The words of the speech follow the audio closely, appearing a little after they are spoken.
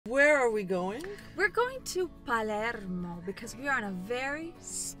are we going? We're going to Palermo because we are on a very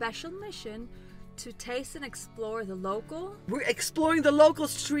special mission to taste and explore the local. We're exploring the local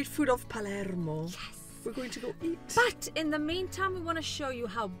street food of Palermo. Yes. We're going to go eat. But in the meantime, we want to show you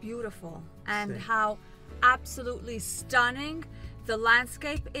how beautiful and how absolutely stunning the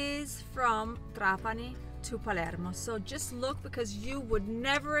landscape is from Trapani to Palermo. So just look, because you would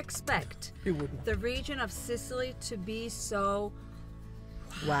never expect the region of Sicily to be so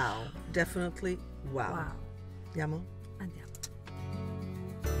wow. Definitely wow. wow. Andiamo? Andiamo.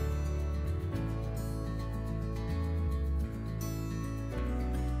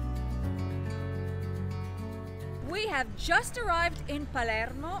 We have just arrived in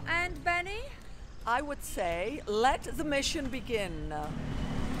Palermo, and Benny? I would say let the mission begin.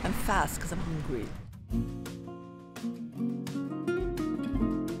 And fast, because I'm hungry.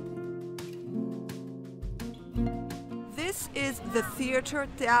 This is the theater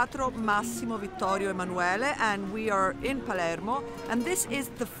Teatro Massimo Vittorio Emanuele, and we are in Palermo. And this is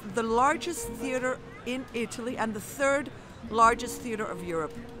the largest theater in Italy and the third largest theater of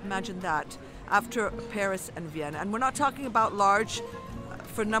Europe. Imagine that, after Paris and Vienna. And we're not talking about large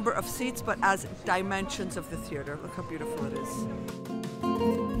for number of seats, but as dimensions of the theater. Look how beautiful it is.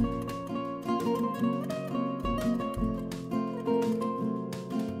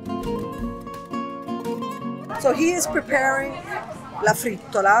 So he is preparing la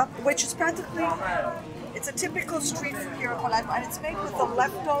frittola, which is practically, it's a typical street food here in Palermo, and it's made with the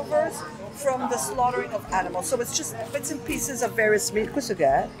leftovers from the slaughtering of animals. So it's just bits and pieces of various meat. Questo che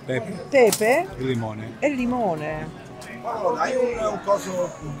è? Pepe. Pepe. E limone. E limone. Dai un coso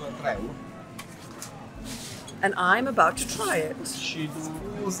 €3. And I'm about to try it.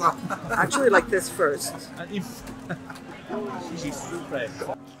 Scusa. Actually, like this first.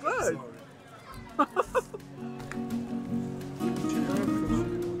 Good.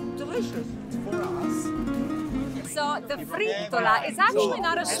 Delicious. For us. So the frittola is actually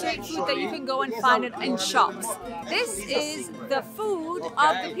not a street food that you can go and find it in shops. This is the food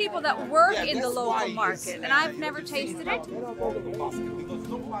of the people that work in the local market, and I've never tasted it.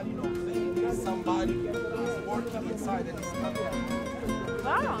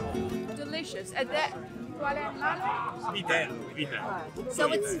 Wow, delicious. And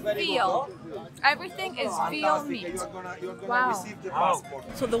so it's veal. Everything is veal meat. Wow.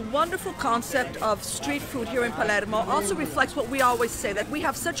 So the wonderful concept of street food here in Palermo also reflects what we always say, that we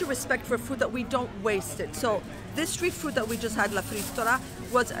have such a respect for food that we don't waste it. So this street food that we just had, la frittola,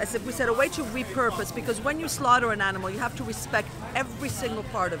 was, as we said, a way to repurpose, because when you slaughter an animal, you have to respect every single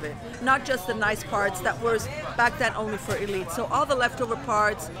part of it, not just the nice parts that was back then only for elite. So all the leftover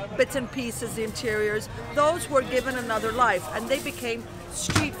parts, bits and pieces, the interiors, those were given another life, and they became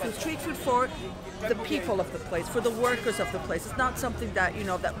street food for the people of the place, for the workers of the place. It's not something that, you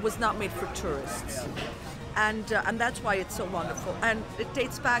know, that was not made for tourists. And that's why it's so wonderful. And it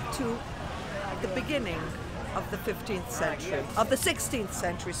dates back to the beginning of the 15th century, of the 16th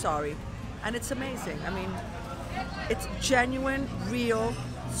century, sorry. And it's amazing. I mean, it's genuine, real,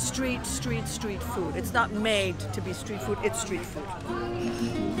 street food. It's not made to be street food, it's street food.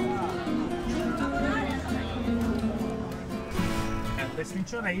 The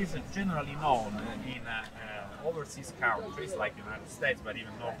sfincione is generally known in overseas countries like United States, but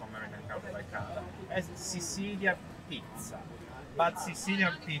even North American countries like Canada, as Sicilian pizza. But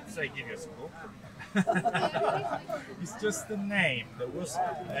Sicilian pizza, I give you a scoop, it's just a name that was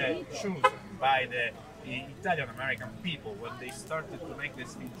chosen by the Italian-American people when they started to make the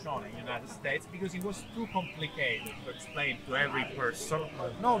sfincione in the United States, because it was too complicated to explain to every person.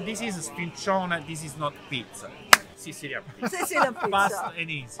 No, this is a sfincione, this is not pizza. Sicilian pizza. Sicilian pizza. Fast and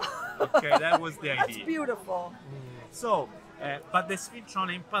easy. Okay, that was the idea. That's beautiful. So, but the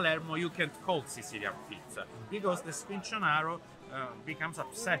sfincione in Palermo you can't call Sicilian pizza, because the sfincionaro becomes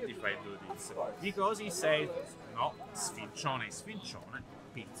upset if I do this, because he says, no, sfincione is sfincione,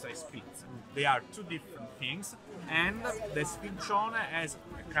 pizza is pizza. They are two different things, and the sfincione has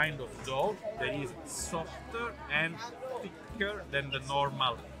a kind of dough that is softer and thicker than the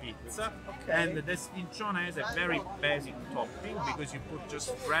normal pizza. Okay. And the sfincione has a very basic topping, because you put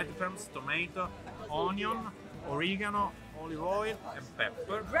just breadcrumbs, tomato, onion, oregano, olive oil and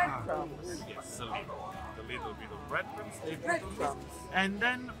pepper. Breadcrumbs? Yes, a little bit of breadcrumbs. They put on this. And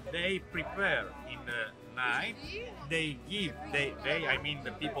then they prepare in the night. They give, I mean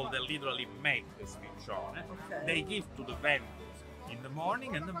the people that literally make the sfincione, they give to the vendors in the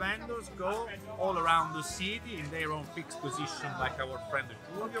morning, and the vendors go all around the city in their own fixed position, like our friend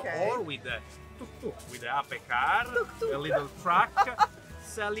Giulio, or with the tuk-tuk, with the ape car, a little truck,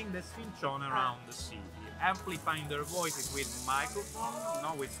 selling the sfincione around the city. amplifying their voices with microphones,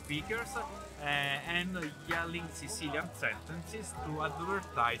 no, with speakers, and yelling Sicilian sentences to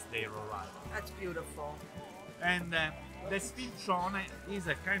advertise their arrival. That's beautiful. And the sfincione is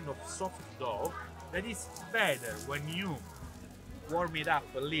a kind of soft dough that is better when you warm it up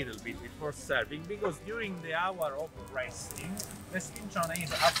a little bit before serving, because during the hour of resting, the sfincione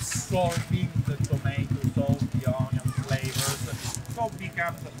is absorbing the tomato, salt, the onion flavors, so it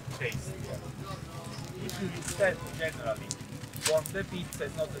becomes tastier. If you instead generally warm the pizza,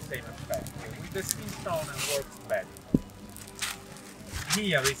 it's not the same effect. With the sfincione it works better.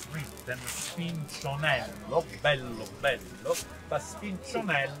 Here is written sfincionello, bello bello, but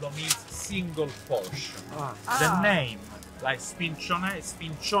sfincionello means single portion. The name, like sfincione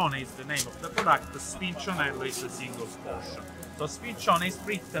is the name of the product, sfincionello is a single portion. So sfincione is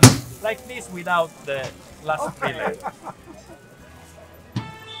written like this without the last three letters.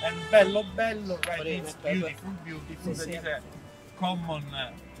 And bello bello, right, means beautiful, beautiful. That is a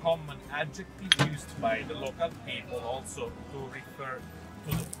common adjective used by the local people also to refer to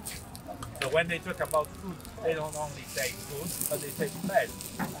the food. So when they talk about food, they don't only say good, but they say bello.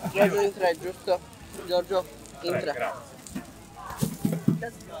 Giorgio in tre, giusto? Giorgio in tre. Grazie.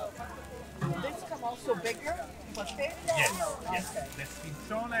 Does this come also bigger? Yes, yes. The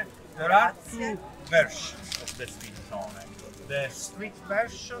sfincione, there are two versions of the sfincione. The street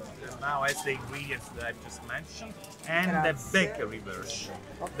version, now has the ingredients that I've just mentioned, and the bakery version.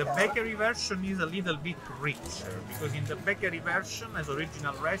 The bakery version is a little bit richer, because in the bakery version, as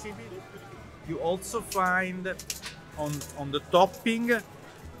original recipe, you also find on the topping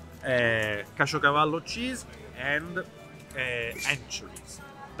caciocavallo cheese and anchovies.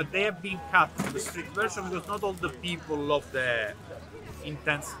 But they have been cut in the street version because not all the people love the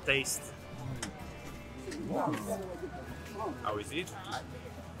intense taste. How is it?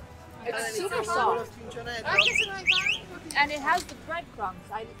 It's super soft. And it has the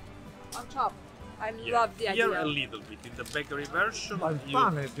breadcrumbs on top. I love the idea. Here a little bit. In the bakery version,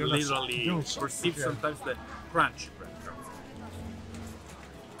 you literally perceive sometimes the crunchy breadcrumbs.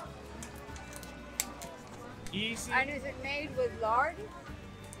 Easy. And is it made with lard?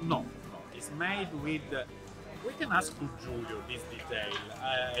 No, no. It's made with... we can ask to Giulio this detail.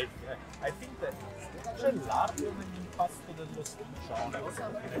 I think that c'è l'ardo nell'impasto dello sfincione, perché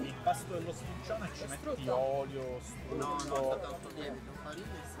nell'impasto dello sfincione ci metti olio, strutto,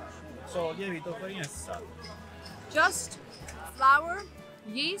 solo lievito, farina e sale. Just flour,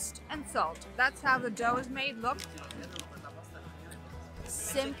 yeast, and salt. That's how the dough is made. Look.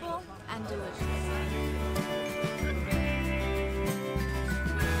 Simple and delicious.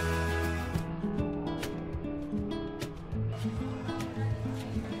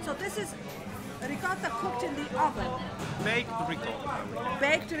 So this is ricotta cooked in the oven. Baked ricotta.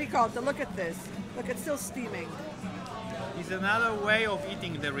 Baked ricotta. Look at this. Look, it's still steaming. It's another way of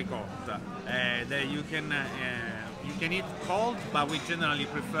eating the ricotta. That you can eat cold, but we generally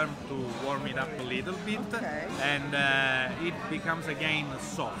prefer to warm it up a little bit, and it becomes again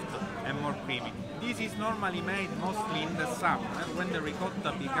soft and more creamy. This is normally made mostly in the summer when the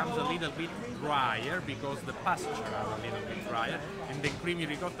ricotta becomes a little bit drier because the pasture are a little bit drier, and the creamy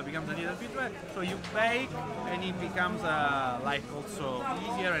ricotta becomes a little bit drier. So you bake, and it becomes like also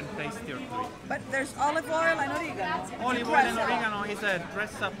easier and tastier to eat. But there's olive oil and oregano. Olive oil and oregano is a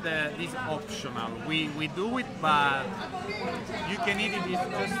dress up. This optional. We do it, but you can eat it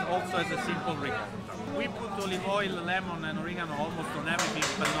just also as a simple ricotta. We put olive oil, lemon, and oregano almost on everything,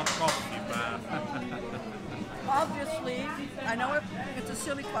 but not coffee. But obviously, I know it's a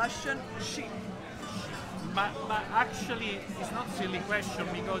silly question. Sheep. But actually, it's not a silly question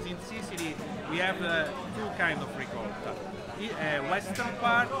because in Sicily we have two kinds of ricotta. Western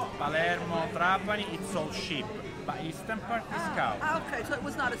part, Palermo, Trapani, it's all sheep. But eastern part is cow. Okay, so it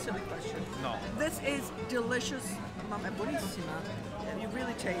was not a silly question. No. This is delicious. Mamma, è buonissima. You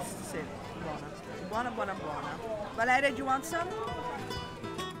really taste it. Buona, buona, buona. Valeria, do you want some?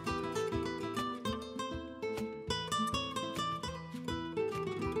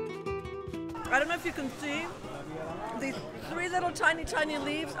 I don't know if you can see these three little tiny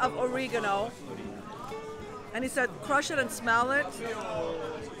leaves of oregano. And he said, crush it and smell it.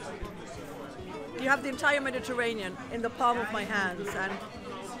 You have the entire Mediterranean in the palm of my hands, and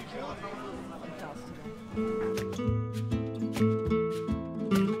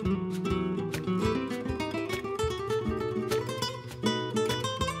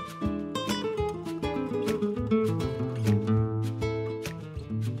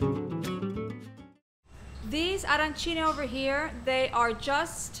these arancine over here, they are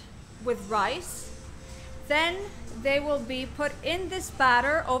just with rice. Then they will be put in this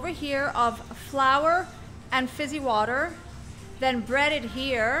batter over here of flour, and fizzy water, then breaded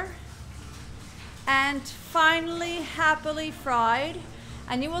here, and finally happily fried.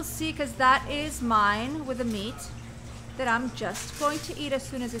 And you will see, because that is mine with the meat, that I'm just going to eat as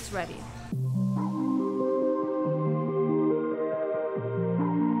soon as it's ready.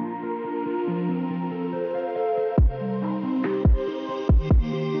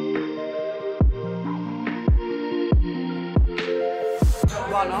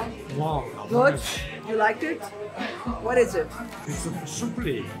 Wow. Good? You liked it? What is it? It's a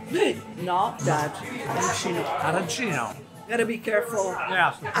spleen. No, Dad. Arancino. Arancino. Gotta be careful.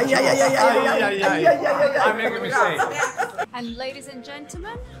 Yeah. I'm making a mistake. And ladies and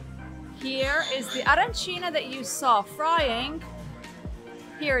gentlemen, here is the arancina that you saw frying.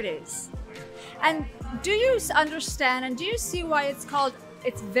 Here it is. And do you understand and do you see why it's called,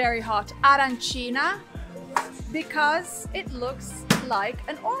 it's very hot, arancina? Because it looks like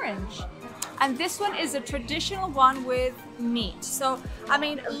an orange. And this one is a traditional one with meat. So, I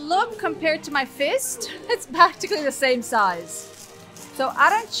mean, look, compared to my fist, it's practically the same size. So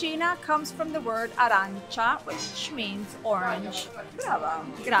arancina comes from the word arancia, which means orange. Brava.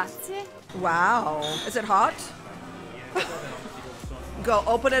 Grazie. Wow. Is it hot? Go,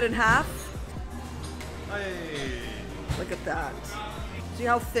 open it in half. Look at that. See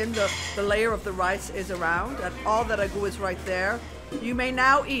how thin the layer of the rice is around? And all that ragù is right there. You may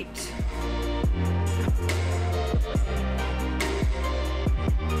now eat.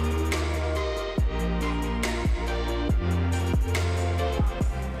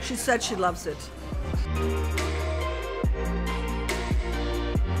 She said she loves it.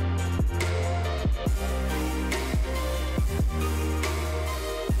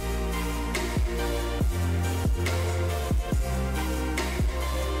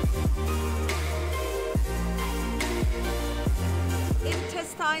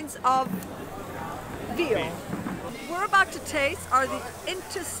 Intestines of veal. We're about to taste are the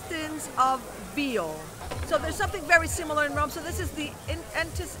intestines of veal. So there's something very similar in Rome. So this is the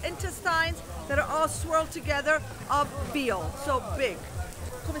intestines that are all swirled together of veal. So big.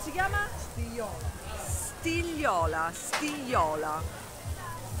 Come si chiama? Stigliola. Stigliola.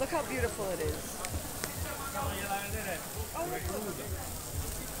 Look how beautiful it is. Oh, look.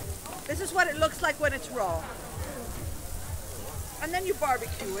 This is what it looks like when it's raw. And then you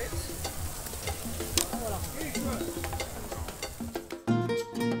barbecue it.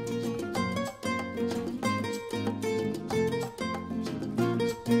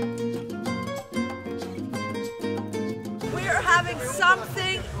 We are having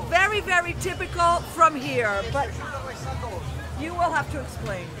something very, very typical from here, but you will have to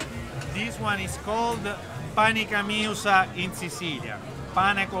explain. This one is called pane meusa in Sicilian,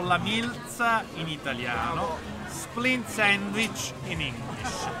 pane con la milza in Italiano, spleen sandwich in English.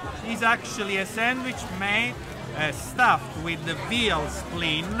 It's actually a sandwich made stuffed with the veal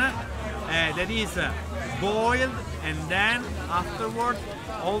spleen that is boiled and then afterward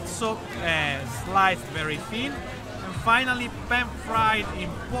also sliced very thin and finally pan fried in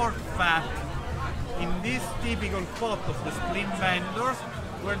pork fat in this typical pot of the spleen vendors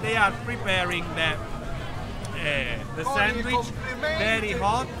where they are preparing the sandwich very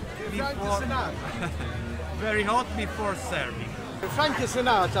hot before very hot before serving. Frank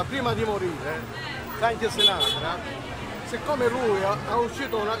Sinatra, prima di morire, Frank Sinatra, siccome lui ha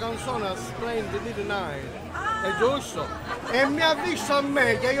uscito una canzone Splendid Midnight, è giusto? E mi ha visto a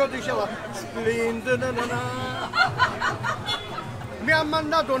me che io dicevo Splendid, mi ha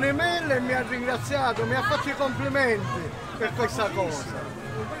mandato un'email e mi ha ringraziato, mi ha fatto i complimenti per questa cosa.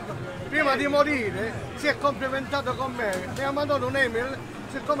 Prima di morire si è complimentato con me, mi ha mandato un'email,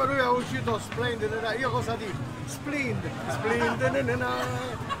 siccome lui è uscito Splendid, io cosa dico? Splendid, Splendid.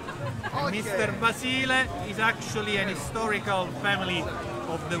 Okay. Mr. Basile is actually an historical family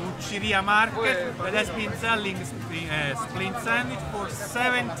of the Ucciria market that has been selling spleen sandwich for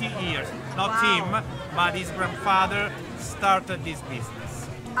 70 years. Not him, but his grandfather started this business.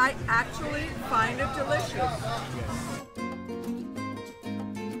 I actually find it delicious.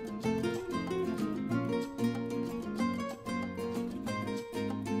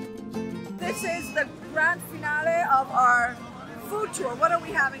 This is the grand finale of our food tour. What are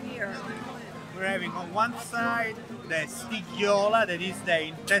we having here? We're having on one side the stigliola, that is the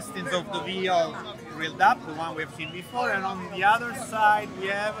intestines of the veal grilled up, the one we've seen before, and on the other side we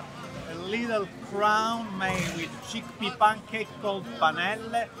have a little crown made with chickpea pancake called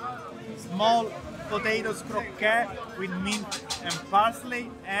panelle, small potatoes croquette with mint and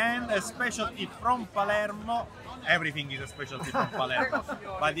parsley, and a specialty from Palermo. Everything is a specialty from Palermo,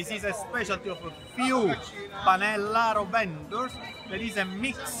 but this is a specialty of a few panellaro vendors. That is a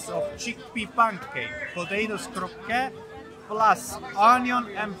mix of chickpea pancake, potatoes croquette, plus onion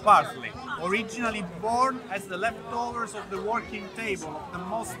and parsley. Originally born as the leftovers of the working table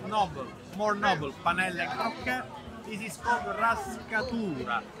of the more noble panelle and croquette, this is called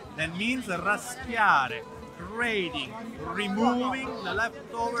rascatura. That means raschiare, grating, removing the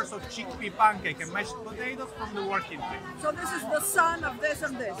leftovers of chickpea pancake and mashed potatoes from the working table. So this is the son of this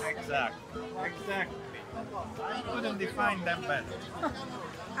and this. Exactly. I couldn't define them better.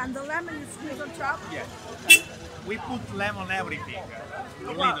 And the lemon you squeeze on top? Yes. We put lemon everything,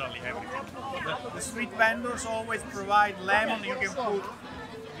 literally everything. The street vendors always provide lemon. You can put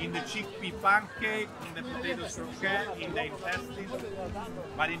in the chickpea pancake, in the potato croquette, in the intestines.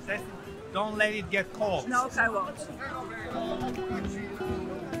 But intestines, don't let it get cold. No, I won't.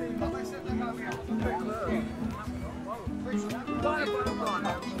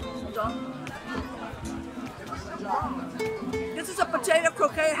 This is a potato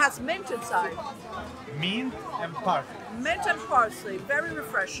croquette, it has mint inside. Mint and parsley. Mint and parsley, very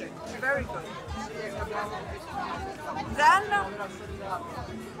refreshing, very good. Then,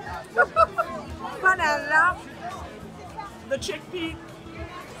 panella, the chickpea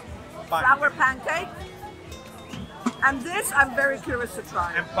flour pancake. And this I'm very curious to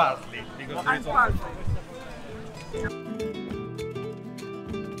try. And parsley, because there And is also parsley.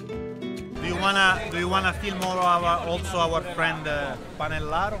 Do you wanna film more also our friend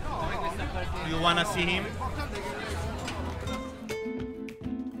Panellaro? Do you wanna see him?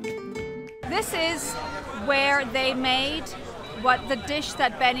 This is where they made what the dish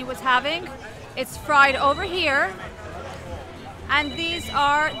that Benny was having. It's fried over here. And these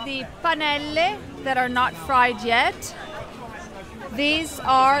are the panelle that are not fried yet. These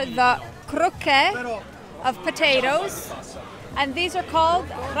are the crocchè of potatoes. And these are called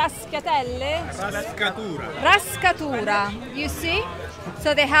rascatelle. Rascatura, you see?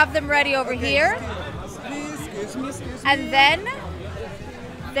 So they have them ready over here. And then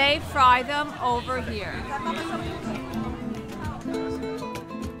they fry them over here.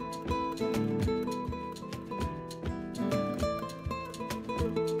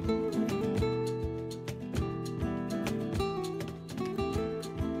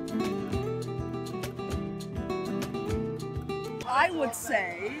 I would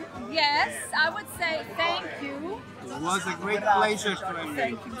say, Yes, I would say thank you. It was a great pleasure to have you.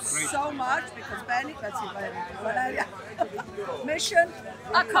 thank you so much because Benny, let's see, Valeria, mission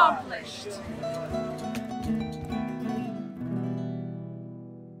Accomplished.